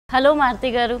Hello Maruthi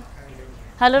garu.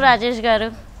 Hello Rajesh garu.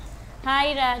 Hi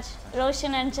Raj,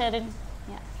 Roshan and Charan.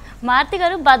 Yeah. Maruthi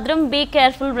garu, Bhadram be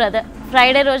careful brother.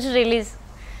 Friday roju release.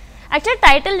 Actually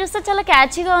title చూస్తే చాలా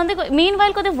క్యాచీగా ఉంది. Mean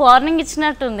while కొద్దిగా warning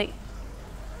ఇచ్చినట్టుంది.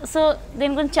 So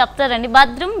దీని గురించి చెప్తారండి.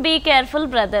 భద్రం be careful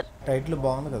brother. Title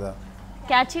బాగుంది కదా,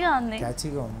 క్యాచీగా ఉంది.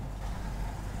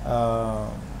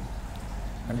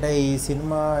 అంటే ఈ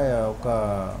సినిమా ఒక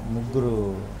ముగ్గురు,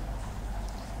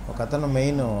 ఒక అతను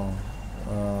మెయిన్,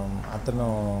 అతను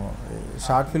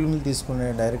షార్ట్ ఫిల్మ్లు తీసుకునే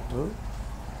డైరెక్టరు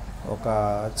ఒక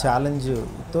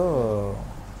ఛాలెంజ్తో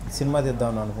సినిమా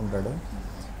తీద్దామని అనుకుంటాడు.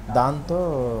 దాంతో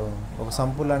ఒక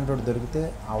సంపు లాంటి దొరికితే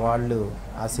వాళ్ళు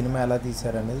ఆ సినిమా ఎలా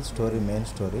తీశారనేది స్టోరీ, మెయిన్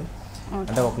స్టోరీ.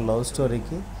 అంటే ఒక లవ్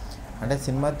స్టోరీకి, అంటే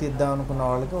సినిమా తీద్దాం అనుకున్న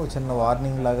వాళ్ళకి ఒక చిన్న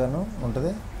వార్నింగ్ లాగాను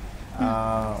ఉంటుంది.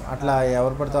 అట్లా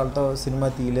ఎవరు పడితే వాళ్ళతో సినిమా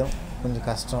తీయలేం, కొంచెం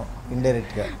కష్టం,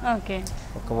 ఇండైరెక్ట్గా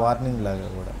ఒక వార్నింగ్ లాగా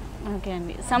కూడా. ఓకే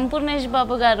అండి. సంపూర్ణేష్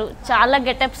బాబు గారు చాలా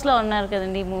గెటప్స్లో ఉన్నారు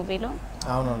కదండి ఈ మూవీలో.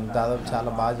 అవునవును, దాదాపు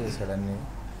చాలా బాగా చేశాడు అన్నీ.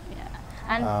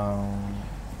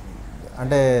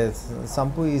 అంటే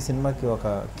సంపు ఈ సినిమాకి ఒక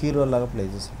కీ రోల్ లాగా ప్లే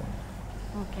చేశాడు.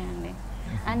 ఓకే అండి.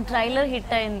 అండ్ ట్రైలర్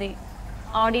హిట్ అయింది,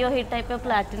 ఆడియో హిట్ అయిపోయి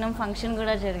ప్లాటినం ఫంక్షన్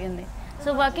కూడా జరిగింది.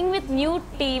 So working with new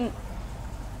team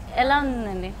ఎలా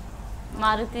ఉందండి?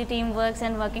 Maruti team works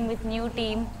and working with new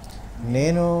team.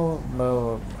 నేను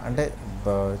అంటే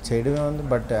చేయడమే ఉంది,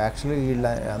 బట్ యాక్చువల్లీ వీళ్ళ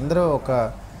అందరూ ఒక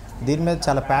దీని మీద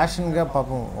చాలా ప్యాషన్గా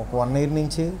పాపం ఒక 1 year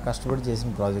నుంచి కష్టపడి చేసిన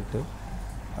ప్రాజెక్టు.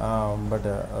 బట్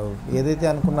ఏదైతే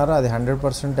అనుకున్నారో అది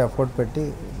 100% ఎఫర్ట్ పెట్టి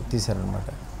తీశారనమాట.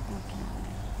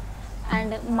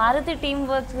 అండ్ మారుతి టీమ్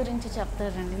వర్క్స్ గురించి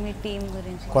చెప్తారండి, మీ టీం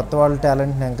గురించి. కొత్త వాళ్ళ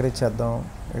టాలెంట్ని ఎంకరేజ్ చేద్దాం,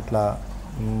 ఇట్లా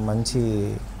మంచి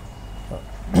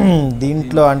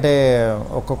దీంట్లో అంటే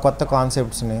ఒక కొత్త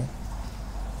కాన్సెప్ట్స్ని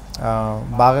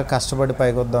బాగా కష్టపడి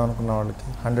పైకి వద్దాం అనుకున్న వాళ్ళకి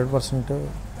 100%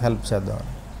 హెల్ప్ చేద్దాం.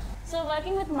 So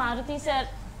working with Maruti sir,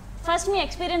 first me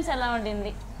experience ఎలా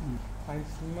ఉండింది? ఆయన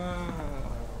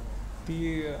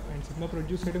సినిమా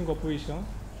ప్రొడ్యూస్ చేయడం గొప్ప విషయం,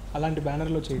 అలాంటి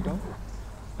బ్యానర్లో చేయటం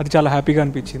అది చాలా హ్యాపీగా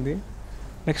అనిపించింది.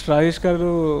 నెక్స్ట్ రాజేష్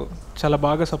గారు చాలా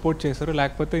బాగా సపోర్ట్ చేశారు,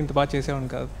 లేకపోతే ఇంత బాగా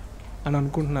చేసేవాడిని కాదు అని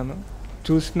అనుకుంటున్నాను.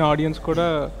 చూసిన ఆడియన్స్ కూడా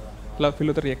ఇలా ఫీల్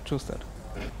అవుతారు, రియాక్ట్ చూస్తారు.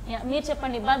 మీరు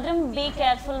చెప్పండి, భద్రం బీ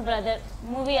కేర్ఫుల్ బ్రదర్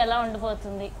మూవీ ఎలా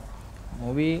ఉండబోతుంది?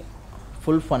 మూవీ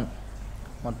ఫుల్ ఫన్,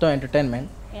 మొత్తం ఎంటర్టైన్మెంట్.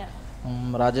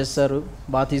 రాజేష్ సారు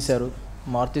బాగా తీశారు,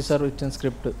 మారుతి సారు ఇచ్చిన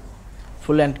స్క్రిప్ట్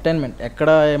ఫుల్ ఎంటర్టైన్మెంట్, ఎక్కడ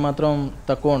ఏమాత్రం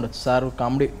తక్కువ ఉండదు. సారు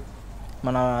కామెడీ,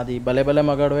 మన అది భలే భలే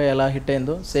మగాడవే ఎలా హిట్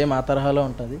అయిందో సేమ్ ఆ తరహాలో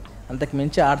ఉంటుంది, అంతకు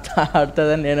మించి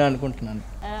ఆడుతుందని నేను అనుకుంటున్నాను.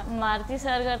 మారుతి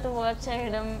సార్ గారితో వర్క్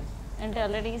చేయడం అంటే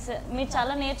ఆల్రెడీ మీరు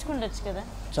చాలా నేర్చుకుండొచ్చు కదా?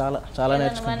 చాలా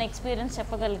నేర్చుకున్నాను. ఎక్స్పీరియన్స్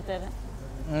చెప్పగలుగుతారా?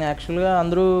 యాక్చువల్గా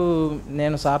అందరూ,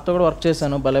 నేను సార్తో కూడా వర్క్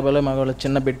చేశాను, భలే భలే మగాళ్ళు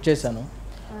చిన్న బిట్ చేశాను.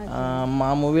 మా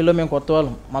మూవీలో మేము కొత్త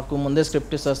వాళ్ళం, మాకు ముందే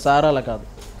స్క్రిప్ట్ ఇస్తారు. సార్ అలా కాదు,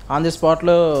 ఆన్ ది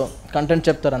స్పాట్లో కంటెంట్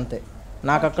చెప్తారు అంతే.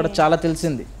 నాకు అక్కడ చాలా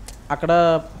తెలిసింది, అక్కడ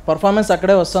పర్ఫార్మెన్స్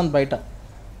అక్కడే వస్తుంది బయట.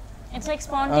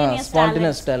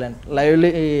 స్పాంటేనియస్ టాలెంట్,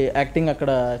 లైవ్లీ యాక్టింగ్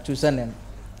అక్కడ చూశాను నేను.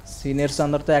 సీనియర్స్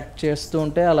అందరితో యాక్ట్ చేస్తూ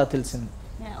ఉంటే అలా తెలిసింది.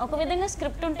 ఒక విధంగా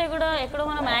స్క్రిప్ట్ ఉంటే కూడా ఎక్కడో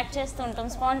మనం యాక్ట్ చేస్తూ ఉంటాం,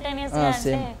 స్పాంటేనియస్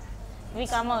అంటే వి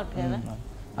కమ్ అవుట్ కదా.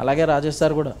 అలాగే రాజేష్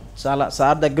సార్ కూడా చాలా,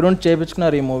 సార్ దగ్గర ఉండి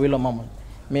చేయించుకున్నారు ఈ మూవీలో మమ్మల్ని.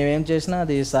 మేమేం చేసినా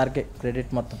అది సార్కే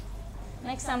క్రెడిట్ మొత్తం.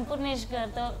 నెక్స్ట్ సంపూర్ణేష్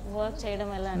గారితో వర్క్ చేయడం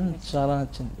ఎలా? చాలా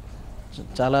నచ్చింది,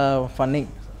 చాలా ఫన్నీ,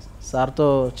 సార్తో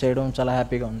చేయడం చాలా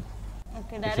హ్యాపీగా ఉంది.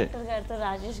 ఓకే, డైరెక్టర్ గారితో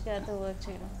రాజేష్ గారితో వర్క్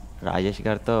చేయడం. రాజేష్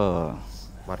గారితో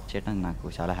వర్క్ చేయడం నాకు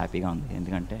చాలా హ్యాపీగా ఉంది,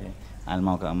 ఎందుకంటే ఆయన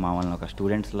మమ్మల్ని ఒక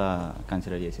స్టూడెంట్స్లా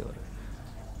కన్సిడర్ చేసేవారు.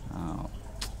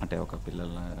 అంటే ఒక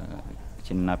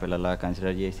చిన్న పిల్లల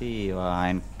కన్సిడర్ చేసి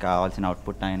ఆయనకు కావాల్సిన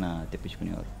అవుట్పుట్ ఆయన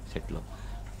తెప్పించుకునేవారు సెట్లో.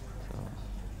 So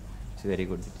it's very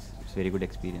good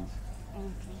experience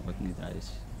working with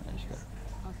Rajesh గారు.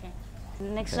 ఓకే,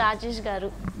 నెక్స్ట్ రాజేష్ గారు,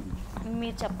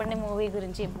 మీరు చెప్పండి మూవీ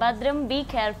గురించి. భద్రం బీ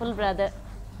కేర్ఫుల్ బ్రదర్.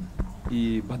 ఈ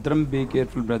భద్రం బీ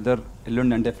కేర్ఫుల్ బ్రదర్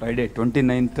ఎల్లుండి అంటే ఫ్రైడే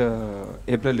 29th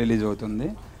April రిలీజ్ అవుతుంది.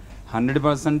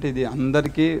 100% ఇది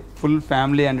అందరికీ ఫుల్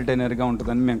ఫ్యామిలీ ఎంటర్టైనర్గా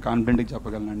ఉంటుందని మేము కాన్ఫిడెంట్గా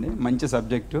చెప్పగలనండి. మంచి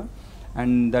సబ్జెక్టు,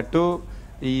 అండ్ దట్టు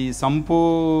ఈ సంపు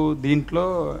దీంట్లో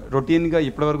రొటీన్గా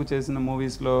ఇప్పటివరకు చేసిన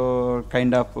మూవీస్లో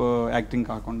కైండ్ ఆఫ్ యాక్టింగ్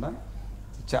కాకుండా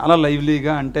చాలా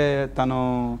లైవ్లీగా, అంటే తను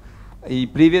ఈ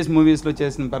ప్రీవియస్ మూవీస్లో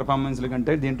చేసిన పెర్ఫార్మెన్స్ల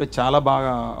కంటే దీంట్లో చాలా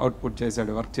బాగా అవుట్పుట్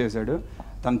చేశాడు, వర్క్ చేశాడు.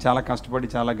 తను చాలా కష్టపడి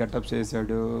చాలా గెటప్స్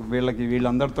చేశాడు.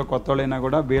 వీళ్ళందరితో కొత్త వాళ్ళైనా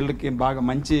కూడా వీళ్ళకి బాగా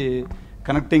మంచి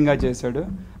కనెక్టింగ్గా చేశాడు.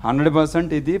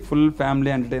 100% ఇది ఫుల్ ఫ్యామిలీ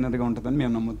ఎంటర్టైనర్గా ఉంటుందని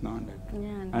మేము నమ్ముతున్నాం అండి.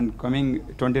 అండ్ కమింగ్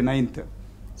 29th,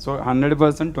 సో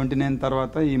 100% 29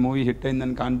 తర్వాత ఈ మూవీ హిట్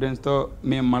అయిందని కాన్ఫిడెన్స్తో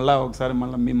మేము ఒకసారి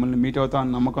మిమ్మల్ని మీట్ అవుతాం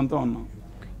అన్న నమ్మకంతో ఉన్నాం.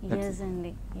 Yes,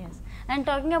 Andy. Yes. And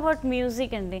talking about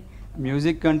music, Andy,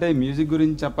 music అంటే మ్యూజిక్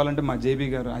గురించి చెప్పాలంటే మా జేబీ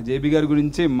గారు, ఆ జేబీ గారి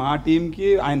గురించి మా టీంకి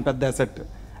ఆయన పెద్ద అసెట్.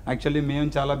 యాక్చువల్లీ మేము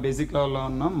చాలా బేసిక్ లెవెల్లో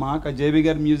ఉన్నాం, మాకు ఆ జేబీ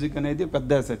గారి మ్యూజిక్ అనేది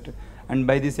పెద్ద asset. And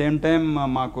by the same time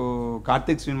మాకు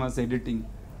కార్తిక్ శ్రీనివాస్ ఎడిటింగ్,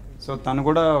 సో తను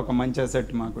కూడా ఒక మంచి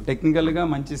అసెట్. మాకు టెక్నికల్గా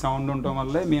మంచి సౌండ్ ఉండటం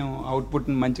వల్లే మేము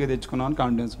అవుట్పుట్ని మంచిగా తెచ్చుకున్నామని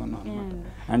కాన్ఫిడెన్స్ కొన్నాం అనమాట.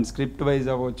 అండ్ స్క్రిప్ట్ వైజ్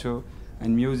అవ్వచ్చు,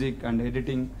 and music and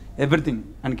editing everything.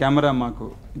 And camera మాకు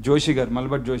జోషి గారు,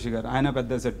 మల్బట్ జోషి గారు, ఆయన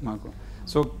పెద్ద సెట్ మాకు.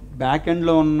 సో బ్యాక్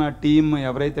ఎండ్లో ఉన్న టీం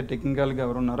ఎవరైతే టెక్నికల్గా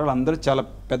ఎవరు ఉన్నారో వాళ్ళందరూ చాలా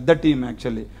పెద్ద టీం.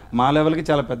 యాక్చువల్లీ మా లెవెల్కి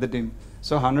చాలా పెద్ద టీం.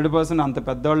 సో 100% అంత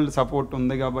పెద్దవాళ్ళ సపోర్ట్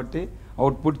ఉంది కాబట్టి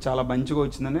అవుట్పుట్ చాలా మంచిగా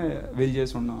వచ్చిందని వీల్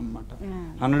చేసి ఉన్నాం అనమాట.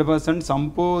 100%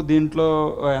 సంపు దీంట్లో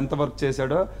ఎంత వర్క్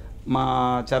చేశాడో మా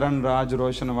చరణ్, రాజ్,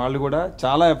 రోషన్ వాళ్ళు కూడా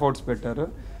చాలా ఎఫర్ట్స్ పెట్టారు.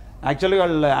 యాక్చువల్గా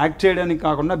వాళ్ళు యాక్ట్ చేయడానికి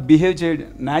కాకుండా బిహేవ్ చేయడం,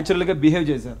 న్యాచురల్గా బిహేవ్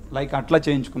చేశారు, లైక్ అట్లా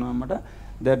చేయించుకున్నాం అనమాట.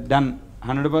 That done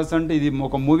 100%. ఇది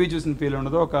ఒక మూవీ చూసిన ఫీల్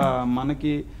ఉండదు. ఒక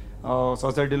మనకి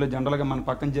సొసైటీలో జనరల్గా మన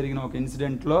పక్కన జరిగిన ఒక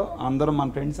ఇన్సిడెంట్లో అందరూ మన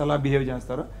ఫ్రెండ్స్ ఎలా బిహేవ్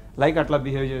చేస్తారు, లైక్ అట్లా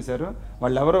బిహేవ్ చేశారు.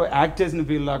 వాళ్ళు ఎవరో యాక్ట్ చేసిన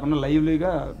ఫీల్ లేకుండా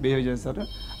లైవ్లీగా బిహేవ్ చేశారు.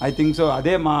 ఐ థింక్ సో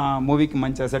అదే మా మూవీకి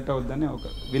మంచి అసెట్ అవుతుందని ఒక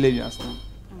బిలీవ్ చేస్తున్నాం.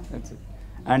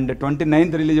 అండ్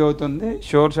 29th రిలీజ్ అవుతుంది.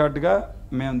 షోర్ షార్ట్గా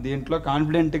మేము దీంట్లో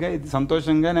కాన్ఫిడెంట్గా ఇది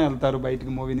సంతోషంగానే వెళ్తారు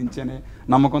బయటికి మూవీ నుంచి అనే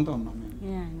నమ్మకంతో ఉన్నాం మేము.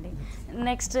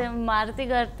 నెక్స్ట్ మారుతి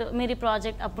గారితో మీరు ఈ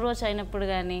ప్రాజెక్ట్ అప్రోచ్ అయినప్పుడు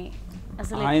కానీ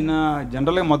అసలు ఆయన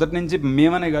జనరల్గా మొదటి నుంచి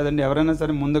మేమనే కాదండి, ఎవరైనా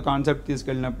సరే ముందు కాన్సెప్ట్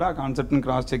తీసుకెళ్ళినప్పుడు ఆ కాన్సెప్ట్ని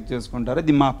క్రాస్ చెక్ చేసుకుంటారు.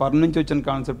 ఇది మా ఫర్ నుంచి వచ్చిన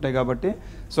కాన్సెప్టే కాబట్టి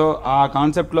సో ఆ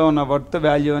కాన్సెప్ట్లో ఉన్న వర్త్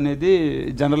వాల్యూ అనేది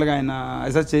జనరల్గా ఆయన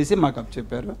అసెస్ చేసి మాకు అప్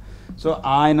చెప్పారు. సో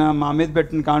ఆయన మా మీద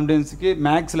పెట్టిన కాన్ఫిడెన్స్కి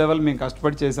మ్యాక్స్ లెవెల్ మేము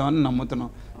కష్టపడి చేసామని నమ్ముతున్నాం.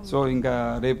 సో ఇంకా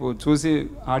రేపు చూసి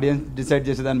ఆడియన్స్ డిసైడ్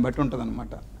చేసే దాన్ని బట్టి ఉంటుంది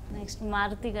అనమాట. నెక్స్ట్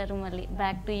మారుతి గారు, మళ్ళీ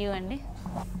బ్యాక్ టు యూ అండి.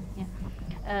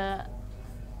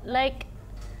 లైక్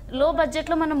లో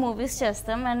బడ్జెట్లో మనం మూవీస్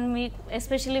చేస్తాం అండ్ మీ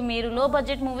ఎస్పెషల్లీ మీరు లో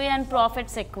బడ్జెట్ మూవీ అండ్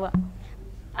ప్రాఫిట్స్ ఎక్కువ.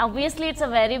 Obviously it's a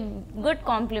very good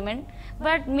complement,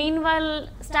 but mean while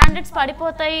standards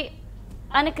పడిపోతాయి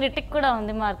అనే క్రిటిక్ కూడా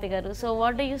ఉంది మారుతి గారు. So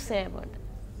what do you say about?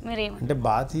 అంటే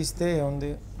బాగా తీస్తే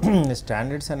ఏముంది,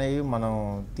 స్టాండర్డ్స్ అనేవి మనం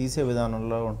తీసే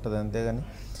విధానంలో ఉంటుంది, అంతేగాని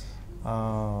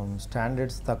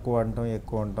స్టాండర్డ్స్ తక్కువ అంటాం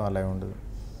ఎక్కువ అంటాం అలా ఉండదు.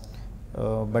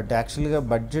 బట్ యాక్చువల్గా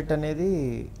బడ్జెట్ అనేది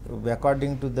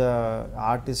అకార్డింగ్ టు ద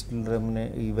ఆర్టిస్టులు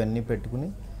ఇవన్నీ పెట్టుకుని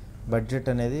బడ్జెట్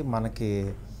అనేది మనకి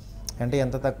అంటే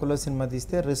ఎంత తక్కువలో సినిమా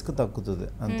తీస్తే రిస్క్ తగ్గుతుంది,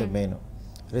 అంతే మెయిన్.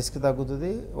 రిస్క్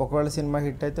తగ్గుతుంది. ఒకవేళ సినిమా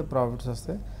హిట్ అయితే ప్రాఫిట్స్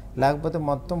వస్తాయి, లేకపోతే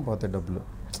మొత్తం పోతాయి డబ్బులు.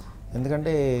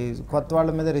 ఎందుకంటే కొత్త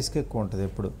వాళ్ళ మీద రిస్క్ ఎక్కువ ఉంటుంది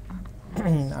ఎప్పుడు,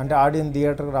 అంటే ఆడియన్స్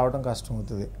థియేటర్కి రావడం కష్టం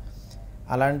అవుతుంది.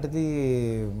 అలాంటిది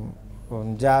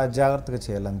జాగ్రత్తగా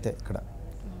చేయాలి అంతే ఇక్కడ.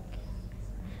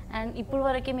 అండ్ ఇప్పుడు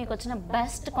వరకు మీకు వచ్చిన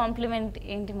బెస్ట్ కాంప్లిమెంట్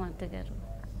ఏంటి మారుతి గారు?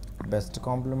 బెస్ట్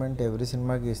కాంప్లిమెంట్ ఎవ్రీ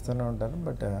సినిమాకి ఇస్తూనే ఉంటాను,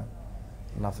 బట్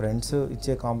నా ఫ్రెండ్స్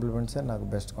ఇచ్చే కాంప్లిమెంట్సే నాకు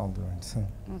బెస్ట్ కాంప్లిమెంట్స్.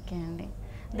 ఓకే అండి.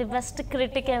 ది బెస్ట్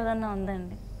క్రిటిక్ ఏదైనా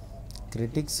ఉందండి?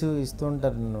 క్రిటిక్స్ ఇస్తూ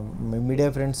ఉంటారు మీడియా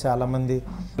ఫ్రెండ్స్ చాలామంది,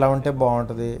 ఇలా ఉంటే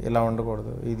బాగుంటుంది, ఇలా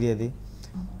ఉండకూడదు, ఇది అది.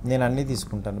 నేను అన్నీ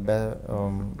తీసుకుంటాను,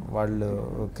 వాళ్ళు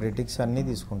క్రిటిక్స్ అన్నీ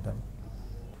తీసుకుంటాను.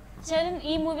 చరణ్,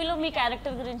 ఈ మూవీలో మీ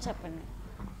క్యారెక్టర్ గురించి చెప్పండి.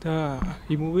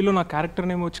 ఈ మూవీలో నా క్యారెక్టర్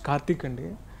నేమ్ వచ్చి కార్తిక్ అండి.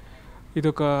 ఇది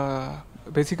ఒక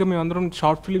బేసిక్గా మేమందరం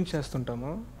షార్ట్ ఫిలిమ్స్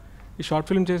చేస్తుంటాము. ఈ షార్ట్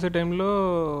ఫిల్మ్ చేసే టైంలో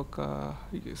ఒక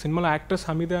సినిమాలో యాక్ట్రెస్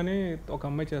హమీద అని ఒక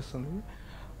అమ్మాయి చేస్తుంది.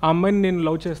 ఆ అమ్మాయిని నేను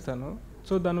లవ్ చేస్తాను.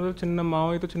 సో దానివల్ల చిన్న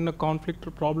మావయ్యతో చిన్న కాన్ఫ్లిక్ట్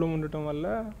ప్రాబ్లం ఉండటం వల్ల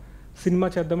సినిమా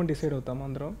చేద్దామని డిసైడ్ అవుతాము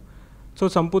అందరం. సో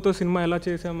సంపుతో సినిమా ఎలా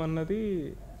చేసామన్నది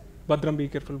భద్రం బీ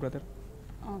కేర్ఫుల్ బ్రదర్.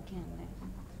 ఓకే అండి.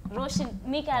 రోషన్,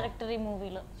 మీ క్యారెక్టర్ ఈ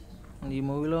మూవీలో? ఈ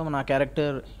మూవీలో నా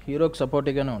క్యారెక్టర్ హీరోకి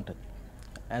సపోర్టివ్గానే ఉంటుంది.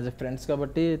 యాజ్ ఎ ఫ్రెండ్స్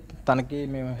కాబట్టి తనకి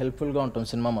మేము హెల్ప్ఫుల్గా ఉంటాం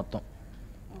సినిమా మొత్తం.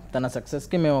 తన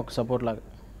సక్సెస్కి మేము ఒక సపోర్ట్ లాగా.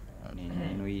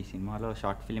 నేను ఈ సినిమాలో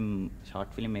షార్ట్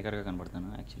ఫిలిం మేకర్గా కనబడతాను.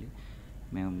 యాక్చువల్లీ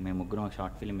మేము ముగ్గురం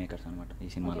షార్ట్ ఫిలిం మేకర్స్ అనమాట ఈ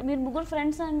సినిమాలో. మీరు ముగ్గురు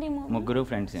ఫ్రెండ్స్ అండి? ముగ్గురు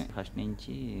ఫ్రెండ్సే. ఫస్ట్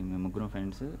నుంచి మేము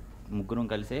ముగ్గురం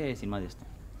కలిసే సినిమా తీస్తాం.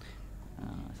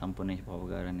 సంపూర్ణేష్ బాబు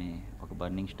గారు అనే ఒక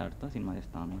బర్నింగ్ స్టార్తో సినిమా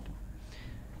తీస్తాం అనమాట.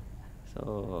 సో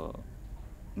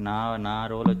నా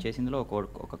రోల్ వచ్చేసి ఇందులో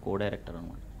ఒక కో డైరెక్టర్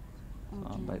అనమాట. సో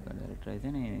అబ్బాయి డైరెక్టర్ అయితే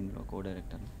నేను ఇందులో co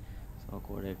director. So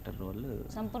co director role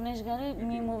Sampoornesh గారు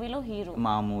మీ మూవీలో హీరో.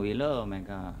 మా మూవీలో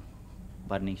mega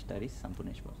burning star is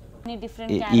Sampoornesh Babu.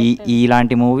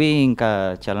 ఇలాంటి మూవీ ఇంకా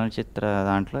చలనచిత్ర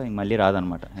దాంట్లో మళ్ళీ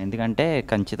రాదనమాట. ఎందుకంటే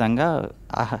ఖచ్చితంగా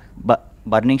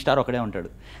బర్నింగ్ స్టార్ ఒకడే ఉంటాడు.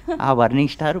 ఆ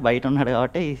బర్నింగ్ స్టార్ బయట ఉన్నాడు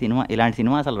కాబట్టి ఇలాంటి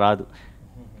సినిమా అసలు రాదు.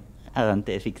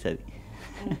 అదంతే ఫిక్స్. అది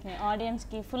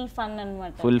ఆడియన్స్కి ఫుల్ ఫన్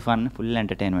అనమాట. Full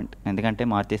entertainment. ఎందుకంటే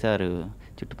మారుతి సార్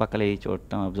చుట్టుపక్కల ఈ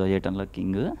చూడటం అబ్జర్వ్ చేయడంలో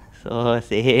కింగ్. సో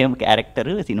సేమ్ క్యారెక్టర్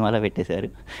సినిమాలో పెట్టేశారు.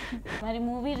 మరి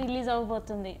మూవీ రిలీజ్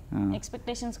అవబోతుంది,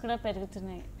 ఎక్స్పెక్టేషన్స్ కూడా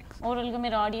పెరుగుతున్నాయి. ఓవరాల్గా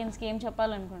మీరు ఆడియన్స్కి ఏం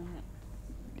చెప్పాలనుకుంటున్నారు?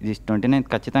 ఇది 29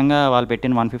 ఖచ్చితంగా వాళ్ళు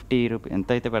పెట్టిన 150 రూపీస్ ఎంత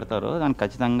అయితే పెడతారో దానికి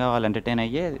ఖచ్చితంగా వాళ్ళు ఎంటర్టైన్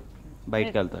అయ్యే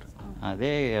బయటకు వెళ్తారు.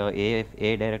 అదే ఏ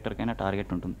డైరెక్టర్కైనా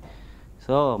టార్గెట్ ఉంటుంది.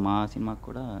 సో మా సినిమాకి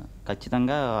కూడా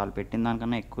ఖచ్చితంగా వాళ్ళు పెట్టిన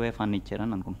దానికన్నా ఎక్కువే ఫన్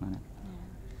ఇచ్చారని అనుకుంటున్నాను.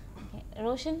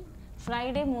 Roshan,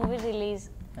 Friday movie release,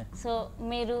 so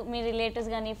మీరు మీ రిలేటివ్స్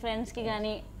కానీ ఫ్రెండ్స్కి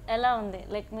కానీ ఎలా ఉంది?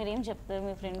 లైక్ మీరు ఏం చెప్తారు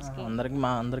మీ ఫ్రెండ్స్కి?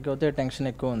 అందరికీ అయితే టెన్షన్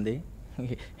ఎక్కువ ఉంది.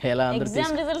 ఎలా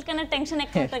ఎగ్జామ్ రిజల్ట్ కన్నా టెన్షన్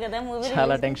ఎక్కువ ఉంటుంది కదా మూవీ.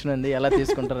 చాలా టెన్షన్ ఉంది ఎలా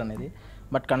తీసుకుంటారు అనేది.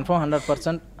 బట్ కన్ఫర్మ్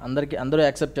 100% అందరూ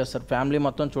యాక్సెప్ట్ చేస్తారు. ఫ్యామిలీ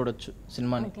మొత్తం చూడొచ్చు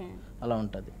సినిమాని, అలా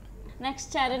ఉంటుంది. Next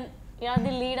Charan, you are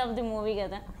the lead of the movie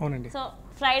కదా. అవునండి. So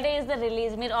Friday is the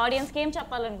release, మీరు ఆడియన్స్కి ఏం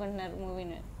చెప్పాలనుకుంటున్నారు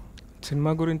మూవీని?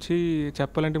 సినిమా గురించి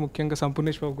చెప్పాలంటే ముఖ్యంగా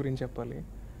సంపూర్ణేష్ బాబు గురించి చెప్పాలి.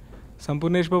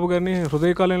 సంపూర్ణేష్ బాబు గారిని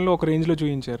హృదయకాలంలో ఒక రేంజ్లో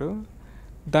చూపించారు.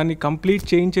 దాన్ని కంప్లీట్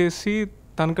చేంజ్ చేసి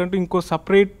తనకంటూ ఇంకో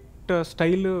సపరేట్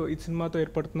స్టైల్ ఈ సినిమాతో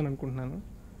ఏర్పడుతుందని అనుకుంటున్నాను.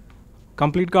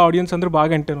 కంప్లీట్గా ఆడియన్స్ అందరూ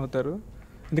బాగా ఎంటర్టైన్ అవుతారు.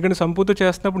 ఎందుకంటే సంపూతో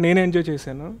చేస్తున్నప్పుడు నేనే ఎంజాయ్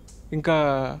చేశాను. ఇంకా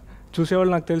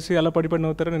చూసేవాళ్ళు నాకు తెలిసి ఎలా పడిపడిన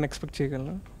అవుతారో నేను ఎక్స్పెక్ట్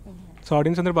చేయగలను. సో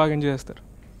ఆడియన్స్ అందరూ బాగా ఎంజాయ్ చేస్తారు.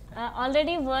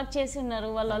 ఆల్రెడీ వర్క్ చేసి ఉన్నారు,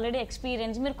 వాళ్ళు ఆల్రెడీ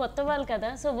ఎక్స్పీరియన్స్, మీరు కొత్త వాళ్ళు కదా.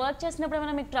 సో వర్క్ చేసినప్పుడు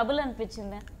ఏమైనా మీకు ట్రబుల్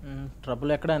అనిపించిందా?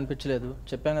 ట్రబుల్ ఎక్కడ అనిపించలేదు.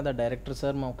 చెప్పాం కదా, డైరెక్టర్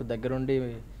సార్ మాకు దగ్గరుండి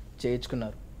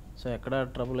చేయించుకున్నారు. సో ఎక్కడ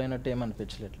ట్రబుల్ అయినట్టు ఏమి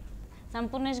అనిపించలేదు.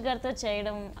 సంపూర్ణేష్ గారితో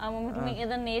చేయడం ఆ మూమెంట్ మీకు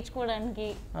ఏదైనా నేర్చుకోవడానికి?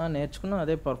 నేర్చుకున్నాం.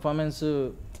 అదే పర్ఫార్మెన్స్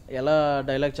ఎలా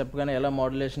డైలాగ్ చెప్పగానే ఎలా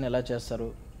మోడ్యులేషన్ ఎలా చేస్తారు,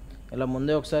 ఇలా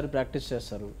ముందే ఒకసారి ప్రాక్టీస్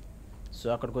చేస్తారు. సో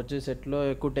అక్కడికి వచ్చి సెట్లో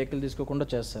ఎక్కువ టేకులు తీసుకోకుండా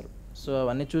చేస్తారు. సో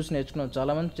అవన్నీ చూసి నేర్చుకున్నాం.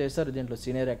 చాలామంది చేస్తారు దీంట్లో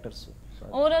సీనియర్ యాక్టర్స్.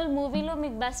 ఓవరాల్ మూవీలో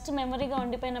మీకు బెస్ట్ మెమరీగా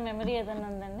ఉండిపోయిన మెమరీ ఏదైనా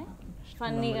ఉందండి?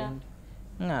 ఫన్నీగా?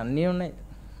 అన్నీ ఉన్నాయి.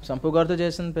 సంపు గారితో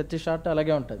చేసిన ప్రతి షాట్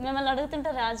అలాగే ఉంటుంది. మిమ్మల్ని అడుగుతుంటే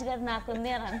రాజు గారు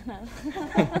నాకుంది అని అంటున్నారు.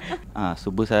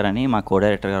 సుబ్బు సార్ అని మా కో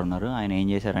డైరెక్టర్ గారు ఉన్నారు. ఆయన ఏం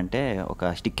చేశారంటే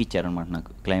ఒక స్టిక్ ఇచ్చారనమాట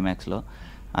నాకు క్లైమాక్స్లో.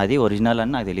 అది ఒరిజినల్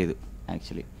అని నాకు తెలియదు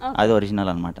యాక్చువల్లీ. అది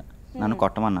ఒరిజినల్ అనమాట. నన్ను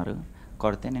కొట్టమన్నారు.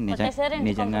 కొడితే నేను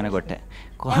నిజంగానే కొట్టా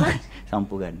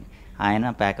సంపు గారిని. ఆయన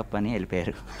ప్యాకప్ అని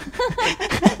వెళ్ళిపోయారు.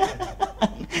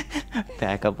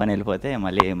 ప్యాకప్ అని వెళ్ళిపోతే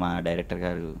మళ్ళీ మా డైరెక్టర్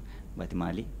గారు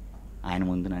బతిమాలి ఆయన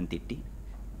ముందు నన్ను తిట్టి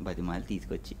బతిమాలి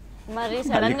తీసుకొచ్చి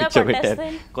కూర్చోబెట్టారు.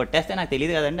 కొట్టేస్తే నాకు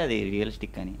తెలియదు కదండి అది రియల్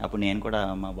స్టిక్ అని. అప్పుడు నేను కూడా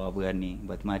మా బాబు గారిని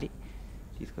బతిమాలి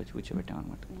తీసుకొచ్చి కూర్చోబెట్టాం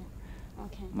అనమాట.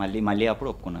 మళ్ళీ అప్పుడు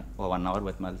ఒప్పుకున్నారు. 1 అవర్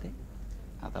బతిమాలితే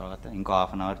ఆ తర్వాత ఇంకో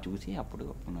 1/2 అవర్ చూసి అప్పుడు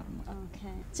ఒప్పుకున్నారు అనమాట.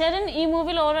 చరణ్, ఈ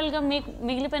మూవీలో ఓవరాల్గా మీకు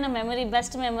మిగిలిపోయిన memory,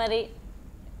 best memory?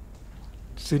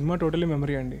 Cinema totally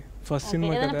memory అండి. ఫస్ట్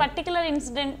సినిమా కదా, పర్టికులర్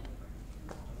ఇన్సిడెంట్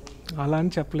అలా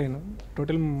అని చెప్పలేను.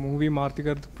 టోటల్ మూవీ మారుతి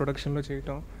గారి ప్రొడక్షన్లో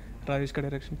చేయటం, రాజేష్ గారి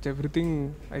direction, everything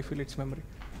I feel it's memory.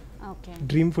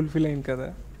 Dream fulfil అయింది కదా.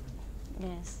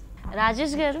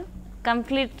 రాజేష్ గారు,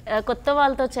 కంప్లీట్ కొత్త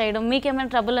వాళ్ళతో చేయడం మీకు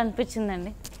ఏమైనా ట్రబుల్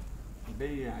అనిపించిందండి? అంటే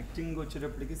ఈ యాక్టింగ్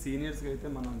వచ్చేటప్పటికి సీనియర్స్కి అయితే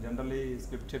మనం జనరల్లీ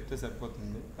స్క్రిప్ట్ చెప్తే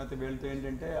సరిపోతుంది. కాకపోతే వీళ్ళతో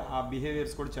ఏంటంటే ఆ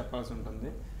బిహేవియర్స్ కూడా చెప్పాల్సి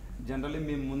ఉంటుంది. జనరల్లీ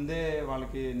మేము ముందే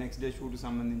వాళ్ళకి నెక్స్ట్ డే షూట్కి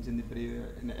సంబంధించింది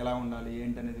ఎలా ఉండాలి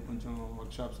ఏంటనేది కొంచెం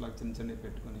వర్క్షాప్స్ లాగా చిన్న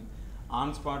పెట్టుకొని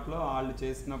ఆన్ స్పాట్లో వాళ్ళు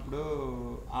చేసినప్పుడు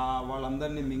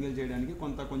వాళ్ళందరినీ మింగిల్ చేయడానికి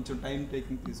కొంచెం టైం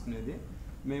టేకింగ్ తీసుకునేది.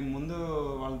 మేము ముందు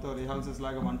వాళ్ళతో రిహార్సల్స్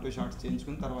లాగా 1-2 షార్ట్స్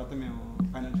చేయించుకుని తర్వాత మేము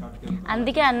ఫైనల్ షార్ట్కి వెళ్తాం.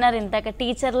 అందుకే అన్నారు ఇంతక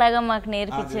టీచర్ లాగా మాకు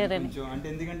నేర్పించారని. అంటే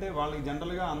ఎందుకంటే వాళ్ళకి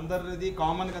జనరల్గా అందరిది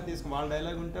కామన్గా వాళ్ళ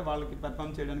డైలాగ్ ఉంటే వాళ్ళకి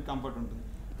పెర్ఫామ్ చేయడానికి కంఫర్ట్ ఉంటుంది.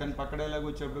 కానీ పక్క డైలాగ్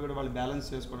వచ్చేప్పుడు కూడా వాళ్ళు బ్యాలెన్స్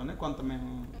చేసుకోవడానికి కొంత మేము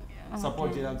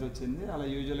సపోర్ట్ చేయాల్సి వచ్చింది. అలా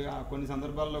యూజువల్గా కొన్ని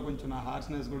సందర్భాల్లో కొంచెం నా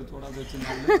హార్ష్నెస్ కూడా చూడాల్సి వచ్చింది.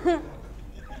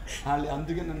 వాళ్ళు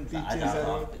అందుకే నన్ను టీచ్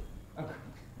చేశారు.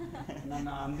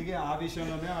 అందుకే ఆ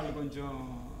విషయంలోనే వాళ్ళు కొంచెం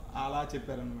అలా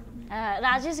చెప్పారనమాట.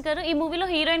 రాజేష్ గారు, ఈ మూవీలో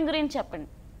హీరోయిన్ గురించి చెప్పండి.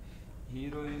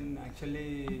 హీరోయిన్ యాక్చువల్లీ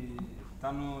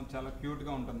తను చాలా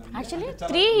క్యూట్గా ఉంటుంది. యాక్చువల్లీ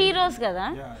 3 హీరోస్ కదా,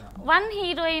 1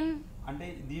 హీరోయిన్. అంటే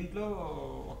దీంట్లో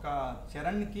ఒక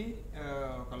చరణ్కి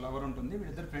ఒక లవర్ ఉంటుంది,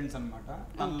 వీళ్ళిద్దరు ఫ్రెండ్స్ అనమాట.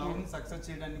 తన లవ్ని సక్సెస్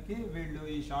చేయడానికి వీళ్ళు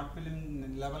ఈ షార్ట్ ఫిలిం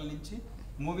లెవెల్ నుంచి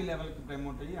మూవీ లెవెల్కి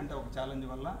ప్రమోట్ అయ్యి, అంటే ఒక ఛాలెంజ్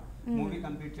వల్ల మూవీ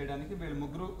కంప్లీట్ చేయడానికి వీళ్ళు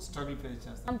ముగ్గురు స్ట్రగుల్ ఫేస్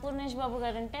చేస్తారు. సంపూర్ణేష్ బాబు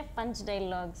గారు అంటే పంచ్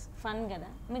డైలాగ్స్, ఫన్ కదా.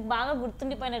 మీకు బాగా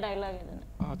గుర్తుండిపోయిన డైలాగ్ ఏదైనా?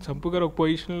 చంపు గారు ఒక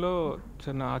పొజిషన్లో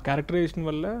నా క్యారెక్టరైజేషన్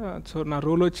వల్ల సో నా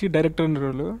రోల్ వచ్చి డైరెక్టర్ అనే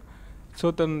రోలు.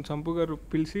 సో తను చంపు గారు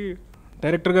పిలిచి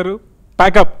డైరెక్టర్ గారు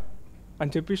ప్యాకప్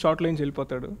అని చెప్పి షార్ట్ లైన్స్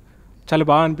వెళ్ళిపోతాడు. చాలా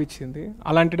బాగా అనిపించింది.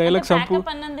 అలాంటి డైలాగ్ సంపు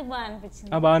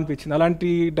బాగా అనిపించింది.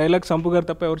 అలాంటి డైలాగ్ సంపు గారు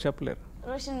తప్ప ఎవరు చెప్పలేరు.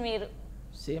 రోషన్, మీరు?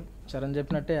 సేమ్ చరణ్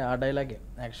చెప్పినట్టే ఆ డైలాగే.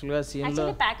 యాక్చువల్గా సీన్లో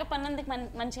ప్యాకప్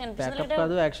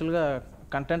కాదు, యాక్చువల్గా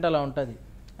కంటెంట్ అలా ఉంటుంది.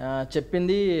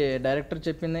 చెప్పింది డైరెక్టర్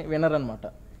చెప్పింది వినర్ అనమాట.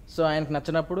 సో ఆయనకు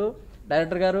నచ్చినప్పుడు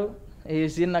డైరెక్టర్ గారు ఈ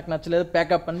సీన్ నాకు నచ్చలేదు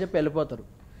ప్యాకప్ అని చెప్పి వెళ్ళిపోతారు.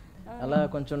 అలా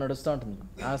కొంచెం నడుస్తూ ఉంటుంది.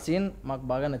 ఆ సీన్ మాకు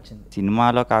బాగా నచ్చింది.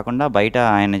 సినిమాలో కాకుండా బయట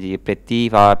ఆయన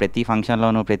ప్రతి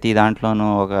ఫంక్షన్లోనూ ప్రతి దాంట్లోనూ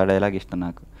ఒక డైలాగ్ ఇష్టం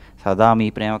నాకు. సదా మీ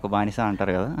ప్రేమకు బానిస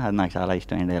అంటారు కదా, అది నాకు చాలా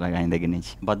ఇష్టమైన డైలాగ్ ఆయన దగ్గర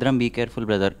నుంచి. భద్రం బీ కేర్ఫుల్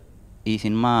బ్రదర్ ఈ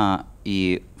సినిమా ఈ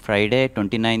Friday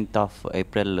 29th of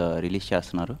April release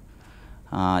చేస్తున్నారు.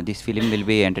 This film will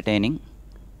be entertaining.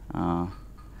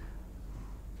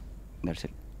 That's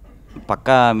it.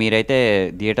 పక్కా మీరైతే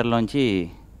థియేటర్లోంచి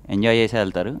ఎంజాయ్ చేసి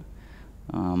వెళ్తారు.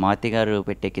 మారుతి గారు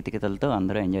పెట్టే కితకితలతో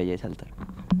అందరూ ఎంజాయ్ చేసి వెళ్తారు.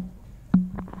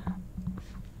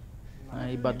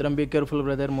 ఈ భద్రం be careful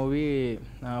brother movie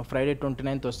Friday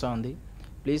 29th వస్తూ ఉంది.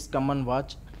 Please come and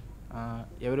watch.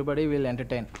 Everybody will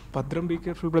entertain. భద్రం బీ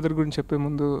కేర్ఫుల్ బ్రదర్ గురించి చెప్పే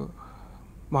ముందు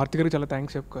మారుతి గారికి చాలా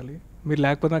థ్యాంక్స్ చెప్పుకోవాలి. మీరు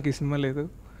లేకపోతే నాకు ఈ సినిమా లేదు.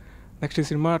 నెక్స్ట్ ఈ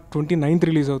సినిమా 29th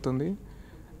రిలీజ్ అవుతుంది.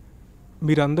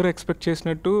 మీరు అందరూ ఎక్స్పెక్ట్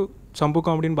చేసినట్టు చంపు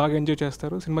కామెడీని బాగా ఎంజాయ్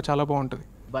చేస్తారు. సినిమా చాలా బాగుంటుంది.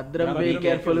 భద్రం be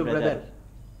careful brother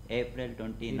April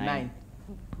 29th.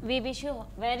 We wish you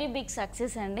very big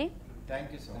success అండి.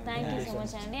 థ్యాంక్ యూ సో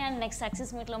మచ్ అండి. అండ్ నెక్స్ట్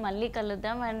సక్సెస్ మీట్లో మళ్ళీ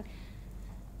కలుద్దాం. And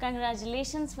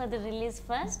congratulations for the release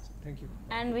first. Thank you.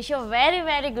 And wish you very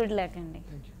very good luck అండి.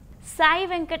 Sai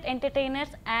Venkat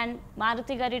entertainers and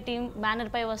Maruti గారి team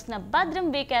banner పై వస్తున్న భద్రం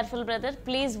be careful brother,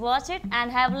 please watch it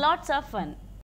and have lots of fun.